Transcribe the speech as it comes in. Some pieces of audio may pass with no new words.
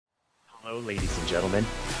ladies and gentlemen.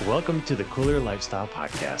 Welcome to the Kooler Lifestyle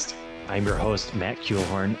Podcast. I'm your host, Matt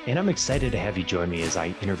Kuehlhorn, and I'm excited to have you join me as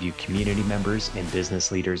I interview community members and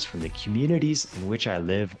business leaders from the communities in which I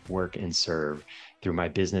live, work, and serve through my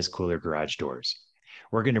business Kooler Garage Doors.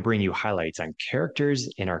 We're going to bring you highlights on characters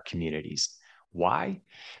in our communities. Why?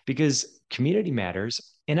 Because community matters,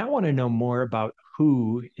 and I want to know more about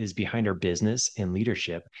who is behind our business and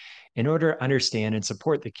leadership in order to understand and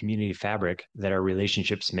support the community fabric that our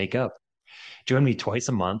relationships make up. Join me twice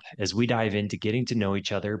a month as we dive into getting to know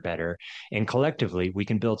each other better, and collectively, we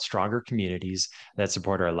can build stronger communities that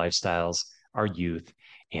support our lifestyles, our youth,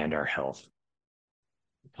 and our health.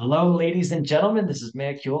 Hello, ladies and gentlemen. This is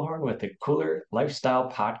Matt Kuehlhorn with the Kooler Lifestyle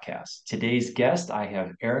Podcast. Today's guest, I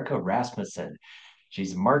have Erica Rasmussen.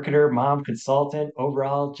 She's a marketer, mom, consultant,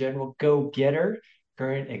 overall general go-getter,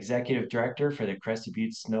 current executive director for the Crested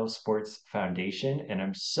Butte Snow Sports Foundation. And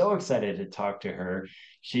I'm so excited to talk to her.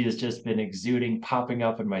 She has just been exuding, popping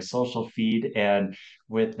up in my social feed, and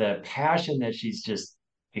with the passion that she's just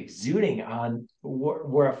exuding on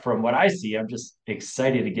from what I see, I'm just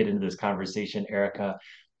excited to get into this conversation. Erica,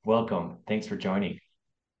 welcome. Thanks for joining.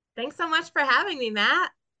 Thanks so much for having me,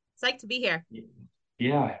 Matt. Psyched to be here.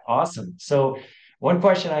 Yeah, awesome. So, one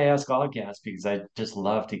question I ask all guests, because I just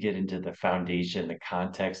love to get into the foundation, the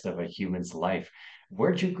context of a human's life.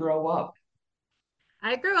 Where'd you grow up?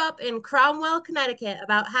 I grew up in Cromwell, Connecticut,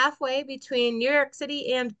 about halfway between New York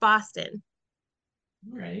City and Boston.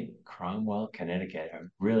 Right, Cromwell, Connecticut. I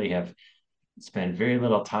really have spent very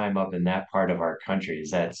little time up in that part of our country.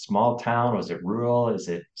 Is that small town? Was it rural? Is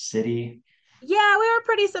it city? Yeah, we were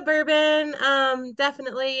pretty suburban.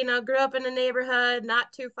 Definitely, grew up in a neighborhood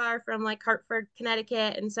not too far from like Hartford,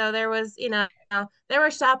 Connecticut. And so there was, there were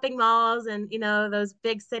shopping malls and, those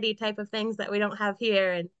big city type of things that we don't have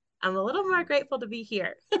here. And I'm a little more grateful to be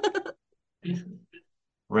here.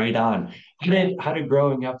 Right on. How did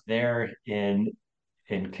growing up there in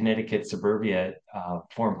Connecticut suburbia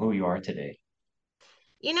form who you are today?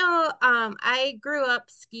 I grew up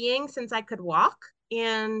skiing since I could walk,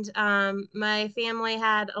 and my family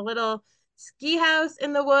had a little ski house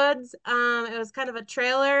in the woods. It was kind of a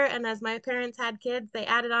trailer, and as my parents had kids, they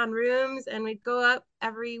added on rooms, and we'd go up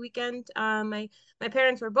every weekend. My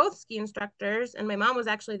parents were both ski instructors, and my mom was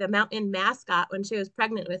actually the mountain mascot when she was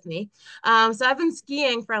pregnant with me. So I've been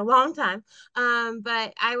skiing for a long time.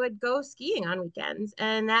 But I would go skiing on weekends,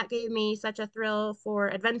 and that gave me such a thrill for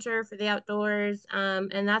adventure, for the outdoors.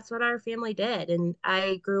 And that's what our family did. And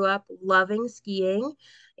I grew up loving skiing,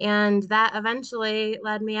 and that eventually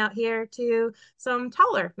led me out here to some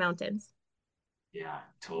taller mountains. Yeah,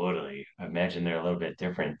 totally. I imagine they're a little bit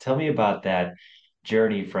different. Tell me about that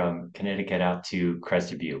journey from Connecticut out to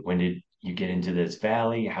Crested Butte. When did you get into this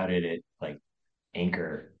valley? How did it like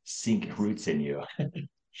anchor, sink roots in you?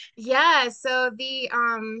 Yeah, so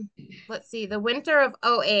let's see, the winter of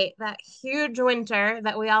 '08, that huge winter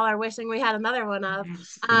that we all are wishing we had another one of. It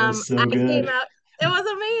was so I came good. out, it was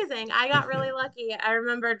amazing. I got really lucky. I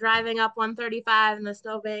remember driving up 135 and the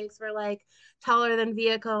snowbanks were like taller than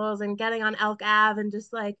vehicles and getting on Elk Ave and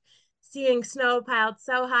just like seeing snow piled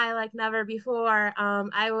so high like never before.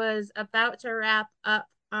 I was about to wrap up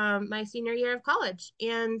my senior year of college,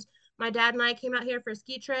 and my dad and I came out here for a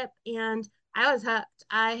ski trip, and I was hooked.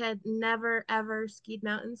 I had never ever skied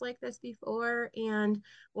mountains like this before and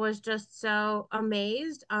was just so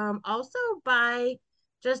amazed. Also by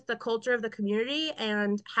just the culture of the community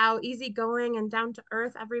and how easygoing and down to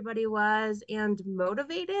earth everybody was and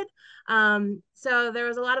motivated. So there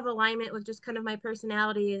was a lot of alignment with just kind of my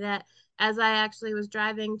personality that as I actually was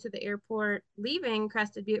driving to the airport, leaving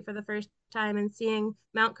Crested Butte for the first time and seeing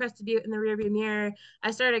Mount Crested Butte in the rearview mirror,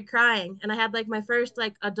 I started crying and I had like my first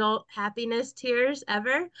like adult happiness tears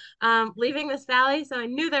ever leaving this valley. So I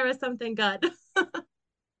knew there was something good.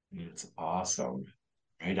 It's awesome.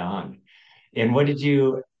 Right on. And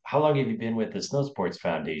how long have you been with the Snow Sports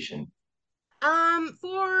Foundation?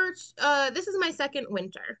 For This is my second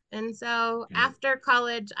winter. And so Okay. after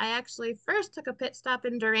college, I actually first took a pit stop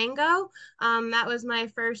in Durango. That was my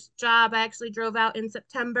first job. I actually drove out in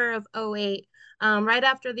September of '08, right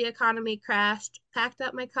after the economy crashed, packed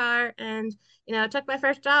up my car and, took my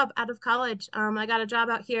first job out of college. I got a job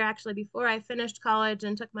out here actually before I finished college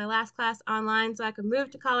and took my last class online so I could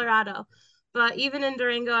move to Colorado. But even in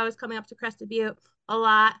Durango, I was coming up to Crested Butte a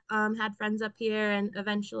lot. Had friends up here, and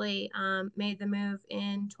eventually made the move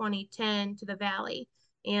in 2010 to the Valley,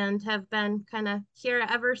 and have been kind of here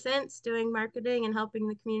ever since, doing marketing and helping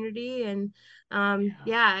the community. And Yeah.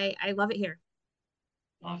 yeah, I love it here.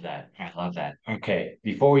 Love that. I love that. Okay.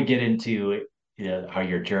 Before we get into how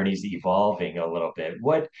your journey's evolving a little bit.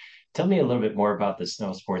 Tell me a little bit more about the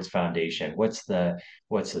Snow Sports Foundation. What's the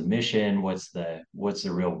mission? What's the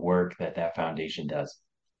real work that foundation does?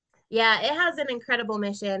 Yeah, it has an incredible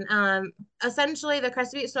mission. Essentially, the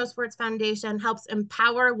Crested Butte Snow Sports Foundation helps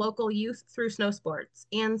empower local youth through snow sports.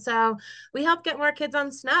 And so we help get more kids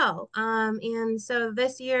on snow. And so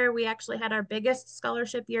this year, we actually had our biggest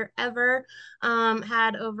scholarship year ever,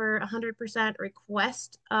 had over 100%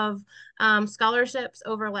 request of scholarships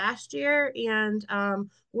over last year. And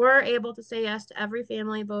we're able to say yes to every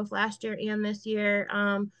family, both last year and this year.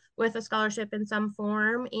 With a scholarship in some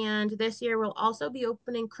form. And this year, we'll also be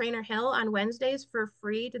opening Craner Hill on Wednesdays for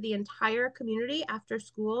free to the entire community after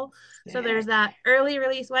school. So there's that early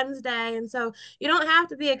release Wednesday. And so you don't have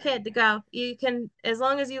to be a kid to go. You can, as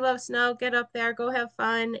long as you love snow, get up there, go have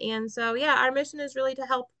fun. And so, yeah, our mission is really to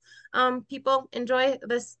help people enjoy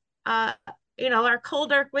this, our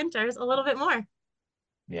colder winters a little bit more.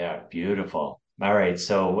 Yeah, beautiful. All right,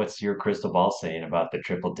 so what's your crystal ball saying about the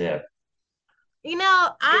triple dip?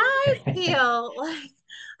 I feel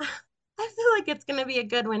like it's gonna be a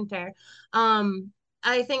good winter. Um,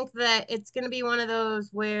 I think that it's gonna be one of those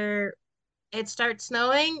where it starts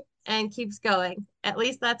snowing and keeps going. At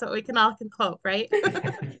least that's what we can hope, right?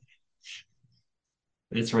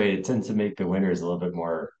 It's right. It tends to make the winters a little bit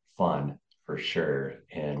more fun for sure.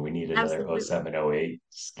 And we need another oh Absolutely. 07, oh 08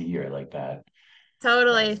 skier like that.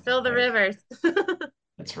 Totally. That's, Fill the rivers.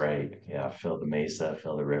 that's right. Yeah, fill the mesa,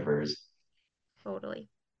 fill the rivers. Totally.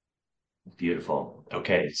 Beautiful.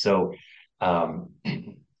 Okay, so I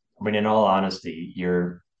mean, in all honesty,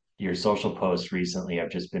 your social posts recently have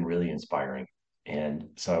just been really inspiring. And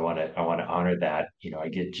so I want to honor that. I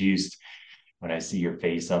get juiced when I see your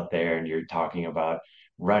face up there and you're talking about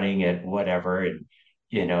running at whatever. And,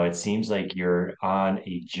 it seems like you're on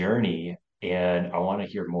a journey and I want to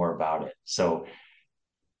hear more about it. So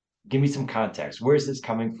give me some context. Where's this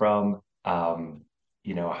coming from?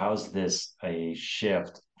 How's this a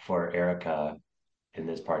shift for Erica in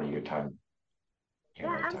this part of your Yeah,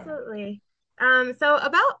 lifetime? absolutely. So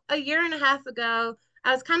about a year and a half ago,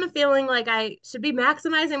 I was kind of feeling like I should be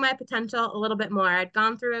maximizing my potential a little bit more. I'd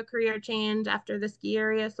gone through a career change after the ski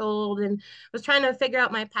area sold and was trying to figure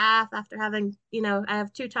out my path after having, I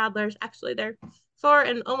have two toddlers. Actually, they're 4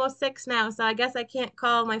 and almost 6 now, so I guess I can't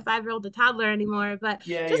call my 5-year-old a toddler anymore, but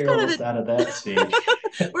Yeah, just you're kind of almost out of that stage.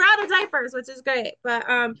 we're out of diapers, which is great. But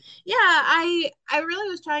yeah, I really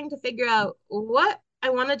was trying to figure out what I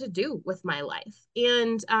wanted to do with my life.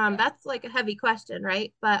 And Yeah, that's like a heavy question,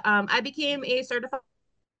 right? But I became a certified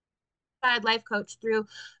life coach through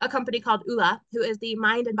a company called ULA, who is the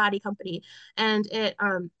mind and body company, and it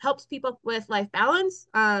helps people with life balance.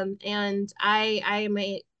 And I am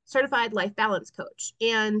a certified life balance coach.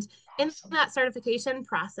 And in awesome. that certification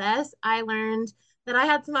process, I learned that I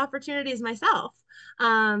had some opportunities myself.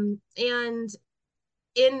 And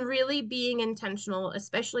in really being intentional,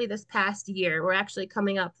 especially this past year, we're actually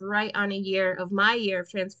coming up right on a year of my year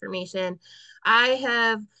of transformation. I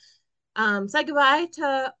have said goodbye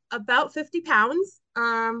to about 50 pounds,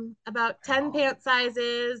 about 10 Wow. pant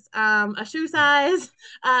sizes, a shoe Yeah. size.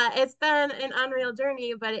 It's been an unreal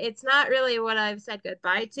journey, but it's not really what I've said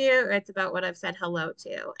goodbye to. It's about what I've said hello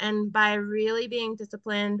to. And by really being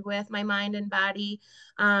disciplined with my mind and body,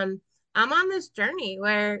 um, I'm on this journey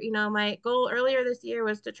where, my goal earlier this year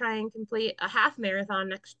was to try and complete a half marathon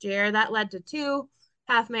next year. That led to two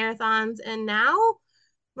half marathons. And now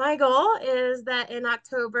my goal is that in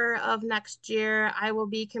October of next year, I will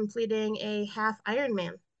be completing a half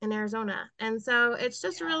Ironman in Arizona. And so it's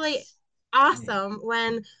just really Yes. awesome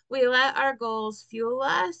when we let our goals fuel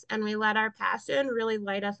us and we let our passion really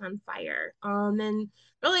light us on fire. And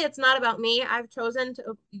really, it's not about me. I've chosen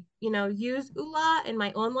to, use ULA in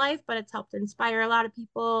my own life, but it's helped inspire a lot of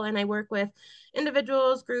people. And I work with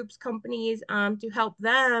individuals, groups, companies to help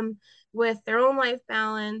them with their own life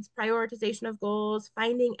balance, prioritization of goals,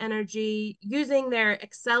 finding energy, using their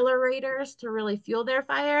accelerators to really fuel their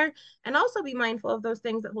fire, and also be mindful of those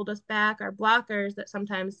things that hold us back, our blockers that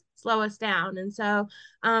sometimes slow us down. And so,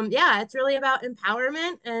 yeah, it's really about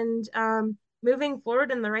empowerment and moving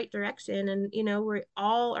forward in the right direction. And, we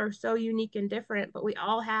all are so unique and different, but we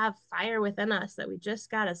all have fire within us that we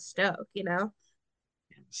just got to stoke. Yes.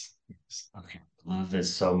 Yes. Okay. Love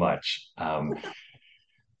this so much.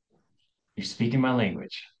 You're speaking my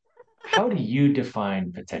language. How do you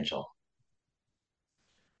define potential?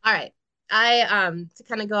 All right. I to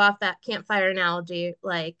kind of go off that campfire analogy,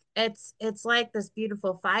 like it's like this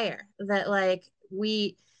beautiful fire that like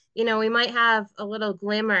we might have a little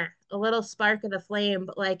glimmer, a little spark of the flame,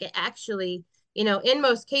 but like it actually, in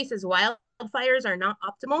most cases, wildfires are not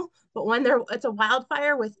optimal, but when they're it's a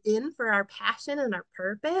wildfire within for our passion and our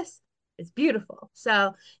purpose, it's beautiful.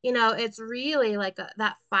 So, it's really like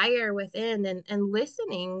that fire within, and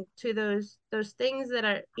listening to those things that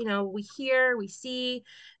are, we hear, we see,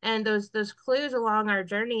 and those clues along our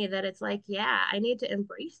journey, that it's like, yeah, I need to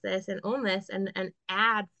embrace this and own this, and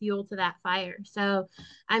add fuel to that fire. So,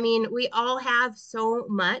 I mean, we all have so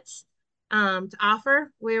much to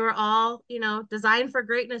offer. We were all, designed for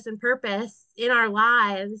greatness and purpose in our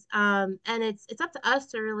lives. And it's up to us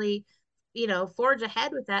to really, forge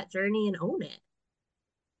ahead with that journey and own it.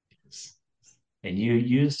 And you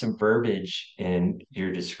used some verbiage in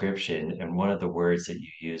your description, and one of the words that you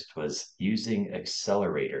used was using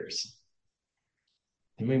accelerators.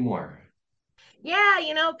 Tell me more. Yeah,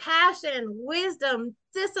 passion, wisdom,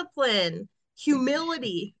 discipline,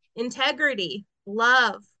 humility, integrity,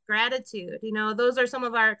 love, gratitude. Those are some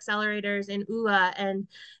of our accelerators in ULA, and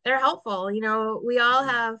they're helpful. We all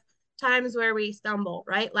have times where we stumble,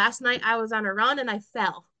 right? Last night I was on a run and I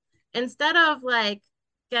fell. Instead of like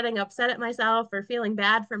getting upset at myself or feeling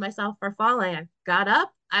bad for myself for falling, I got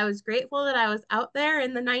up. I was grateful that I was out there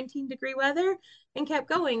in the 19-degree weather and kept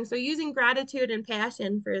going. So using gratitude and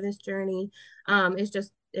passion for this journey is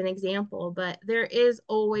just an example, but there is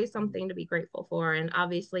always something to be grateful for. And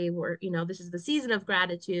obviously, this is the season of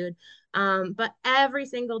gratitude. But every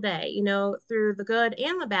single day, through the good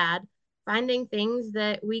and the bad, finding things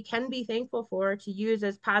that we can be thankful for to use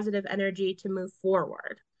as positive energy to move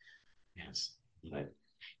forward. Yes. But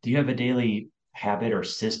do you have a daily habit or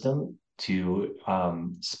system to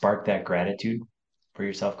spark that gratitude for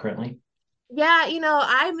yourself currently? Yeah,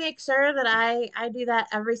 I make sure that I do that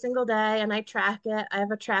every single day, and I track it. I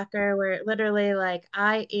have a tracker where it literally, like,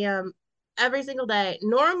 I am every single day.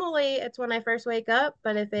 Normally it's when I first wake up,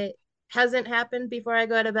 but if it hasn't happened before I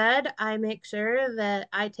go to bed, I make sure that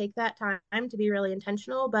I take that time to be really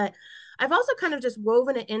intentional. But I've also kind of just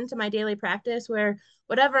woven it into my daily practice where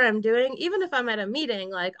whatever I'm doing, even if I'm at a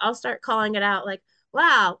meeting, like I'll start calling it out, like,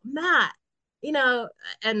 wow, Matt, you know,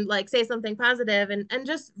 and like say something positive, and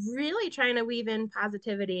just really trying to weave in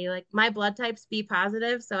positivity. Like my blood types be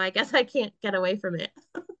positive, so I guess I can't get away from it.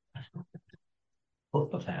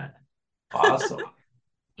 Both of that. Awesome.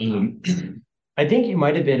 Um, I think you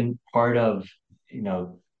might have been part of, you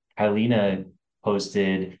know, Kylina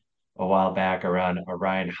posted a while back around a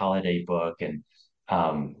Ryan Holiday book, and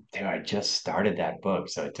I just started that book,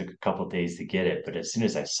 so it took a couple days to get it. But as soon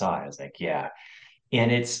as I saw it, I was like, yeah,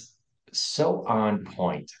 and it's so on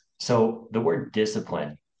point. So the word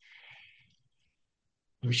discipline,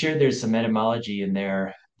 I'm sure there's some etymology in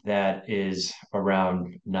there that is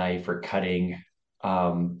around knife or cutting.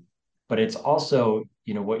 Um, but it's also,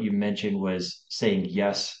 what you mentioned was saying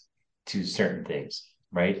yes to certain things,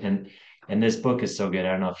 right? And this book is so good.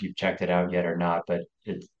 I don't know if you've checked it out yet or not, but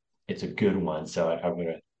it's a good one. So I'm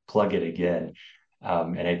gonna plug it again.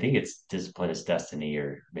 And I think it's Discipline is Destiny,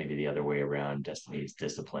 or maybe the other way around, Destiny is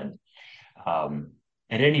Discipline. Um,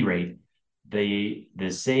 at any rate, the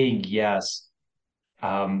saying yes,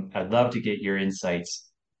 I'd love to get your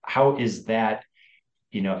insights. How is that,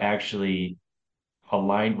 actually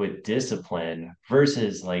aligned with discipline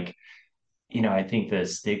versus like, I think the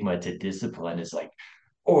stigma to discipline is like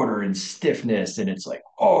order and stiffness, and it's like,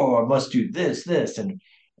 oh, I must do this, and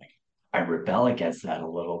I rebel against that a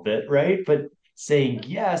little bit, right? But saying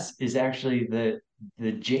yes is actually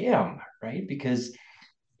the jam, right? Because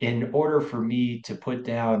in order for me to put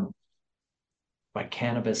down my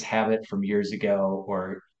cannabis habit from years ago,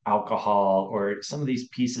 or alcohol, or some of these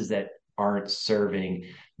pieces that aren't serving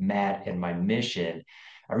Matt and my mission,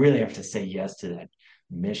 I really have to say yes to that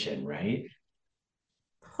mission, right?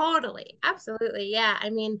 Totally, absolutely, yeah. I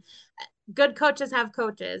mean, good coaches have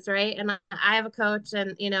coaches, right? And I have a coach,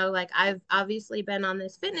 and like I've obviously been on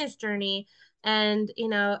this fitness journey, and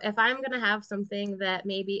if I'm gonna have something that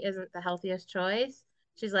maybe isn't the healthiest choice,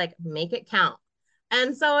 she's like, make it count.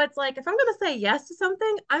 And so it's like, if I'm gonna say yes to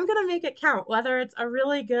something, I'm gonna make it count, whether it's a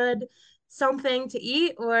really good something to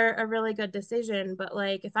eat or a really good decision. But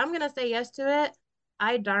like, if I'm gonna say yes to it,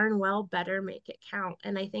 I darn well better make it count.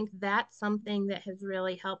 And I think that's something that has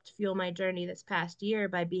really helped fuel my journey this past year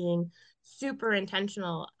by being super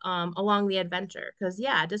intentional along the adventure. Because,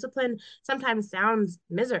 yeah, discipline sometimes sounds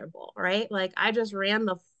miserable, right? Like, I just ran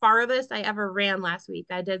the farthest I ever ran last week.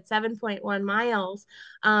 I did 7.1 miles.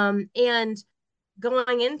 And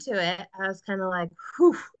going into it, I was kind of like,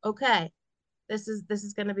 whew, okay, this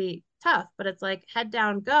is going to be tough, but it's like head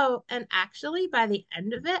down, go. And actually by the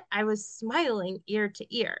end of it, I was smiling ear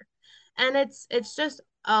to ear. And it's just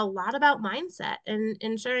a lot about mindset and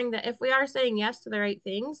ensuring that if we are saying yes to the right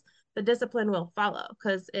things, the discipline will follow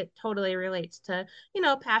because it totally relates to,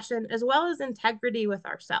 passion as well as integrity with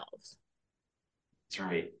ourselves. That's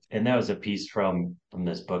right. And that was a piece from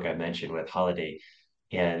this book I mentioned with Holiday.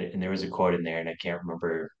 And there was a quote in there, and I can't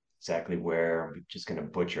remember exactly where. I'm just going to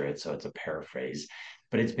butcher it, so it's a paraphrase.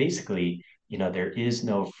 But it's basically, there is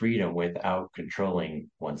no freedom without controlling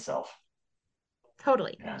oneself.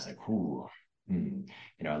 Totally. And I was like, ooh, hmm.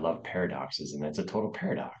 I love paradoxes, and that's a total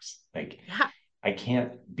paradox. Like, Yeah. I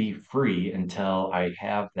can't be free until I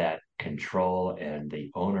have that control and the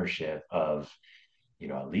ownership of,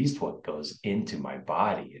 at least what goes into my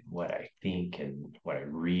body and what I think and what I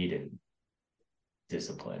read and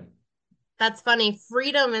discipline. That's funny.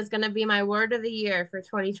 Freedom is going to be my word of the year for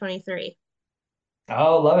 2023.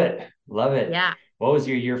 Oh, love it. Love it. Yeah. What was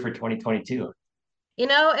your year for 2022?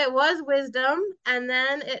 It was wisdom, and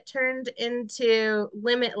then it turned into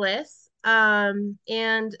limitless. And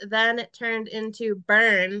then it turned into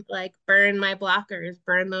burn, like burn my blockers,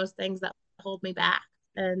 burn those things that hold me back.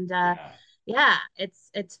 And Yeah. yeah,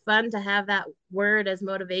 it's fun to have that word as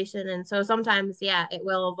motivation. And so sometimes, yeah, it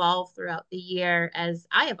will evolve throughout the year as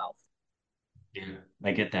I evolve. Yeah.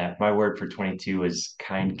 I get that. My word for 22 is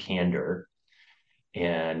kind candor.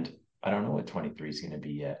 And I don't know what 23 is going to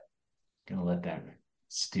be yet. Gonna let that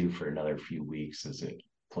stew for another few weeks as it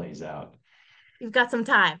plays out. You've got some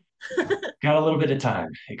time. Got a little bit of time.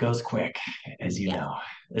 It goes quick, as you Yes, know,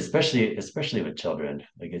 especially with children.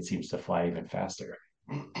 Like it seems to fly even faster.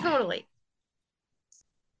 totally.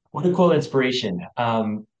 What a cool inspiration.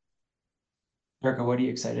 Erica, what are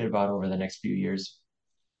you excited about over the next few years?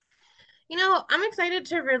 I'm excited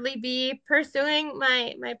to really be pursuing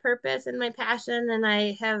my purpose and my passion, and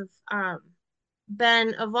I have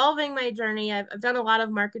been evolving my journey. I've done a lot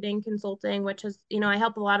of marketing consulting, which is, I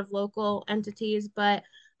help a lot of local entities, but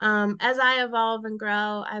as I evolve and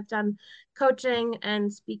grow, I've done coaching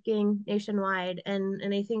and speaking nationwide. And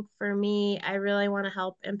I think for me, I really want to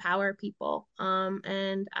help empower people.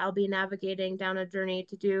 And I'll be navigating down a journey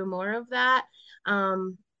to do more of that.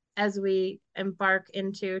 As we embark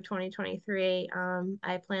into 2023,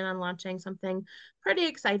 I plan on launching something pretty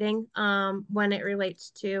exciting when it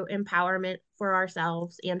relates to empowerment for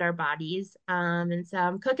ourselves and our bodies. And so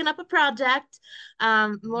I'm cooking up a project,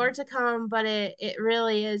 more to come, but it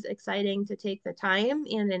really is exciting to take the time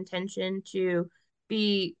and intention to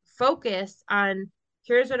be focused on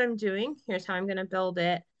here's what I'm doing, here's how I'm going to build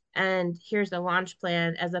it, and here's the launch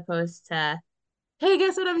plan as opposed to hey,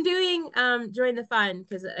 guess what I'm doing? Join the fun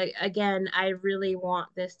because again, I really want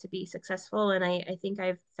this to be successful, and I think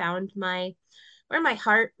I've found my where my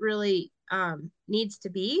heart really needs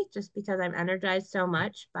to be, just because I'm energized so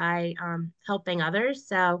much by helping others.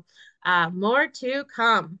 So, more to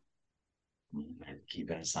come.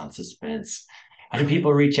 Keeping us on suspense. How do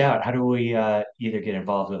people reach out? How do we either get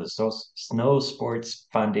involved with the Snow Sports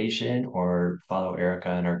Foundation or follow Erica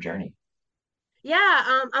on our journey? Yeah,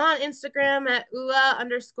 I'm on Instagram at Ua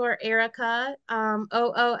underscore Erica,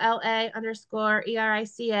 OOLA underscore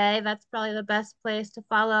ERICA. That's probably the best place to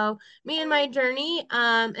follow me and my journey.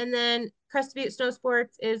 And then Crested Butte Snow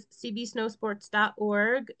Sports is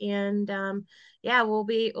cbsnowsports.org. And yeah, we'll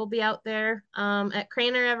be out there at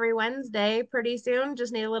Craner every Wednesday pretty soon.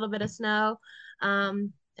 Just need a little bit of snow.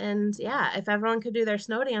 And yeah, if everyone could do their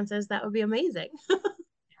snow dances, that would be amazing.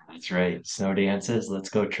 That's right. Snow dances. Let's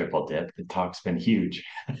go triple dip. The talk's been huge.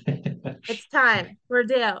 It's time. We're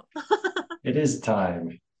due. It is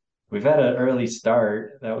time. We've had an early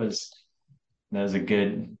start. That was a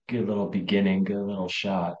good little beginning, good little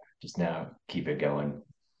shot. Just now keep it going.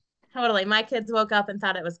 Totally. My kids woke up and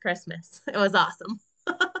thought it was Christmas. It was awesome.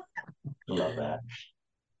 Love that.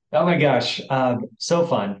 Oh my gosh. So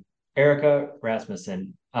fun. Erica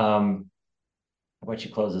Rasmussen. Why don't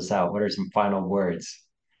you close us out? What are some final words?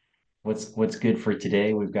 What's good for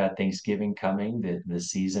today? We've got Thanksgiving coming, the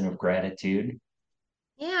season of gratitude.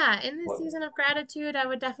 Yeah, in this What season of gratitude, I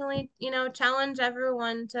would definitely, challenge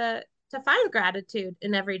everyone to find gratitude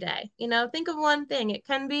in every day. Think of one thing. It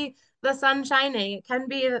can be the sun shining. It can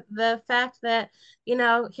be the fact that,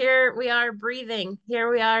 here we are breathing. Here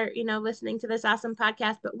we are, listening to this awesome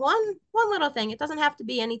podcast. But one little thing. It doesn't have to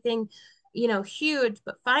be anything, huge,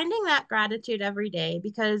 but finding that gratitude every day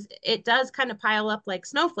because it does kind of pile up like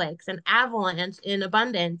snowflakes and avalanche in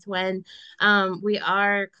abundance when we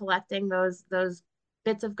are collecting those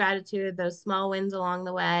bits of gratitude, those small wins along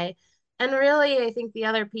the way. And really, I think the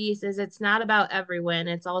other piece is it's not about every win.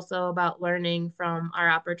 It's also about learning from our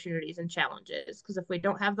opportunities and challenges. Because if we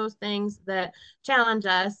don't have those things that challenge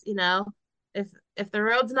us, if the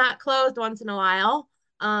road's not closed once in a while,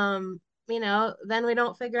 then we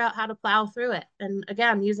don't figure out how to plow through it. And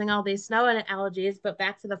again, using all these snow analogies, but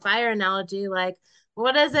back to the fire analogy, like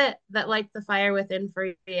what is it that lights the fire within for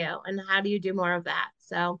you? And how do you do more of that?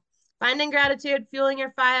 So finding gratitude, fueling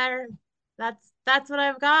your fire, that's what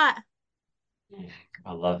I've got.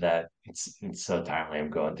 I love that. It's so timely. I'm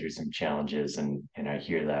going through some challenges and I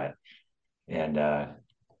hear that. And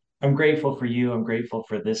I'm grateful for you. I'm grateful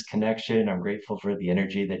for this connection. I'm grateful for the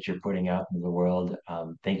energy that you're putting out in the world.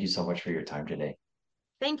 Thank you so much for your time today.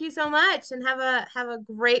 Thank you so much and have a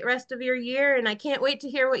great rest of your year. And I can't wait to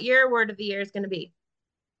hear what your word of the year is going to be.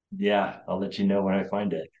 Yeah, I'll let you know when I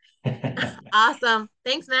find it. Awesome.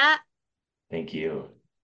 Thanks, Matt. Thank you.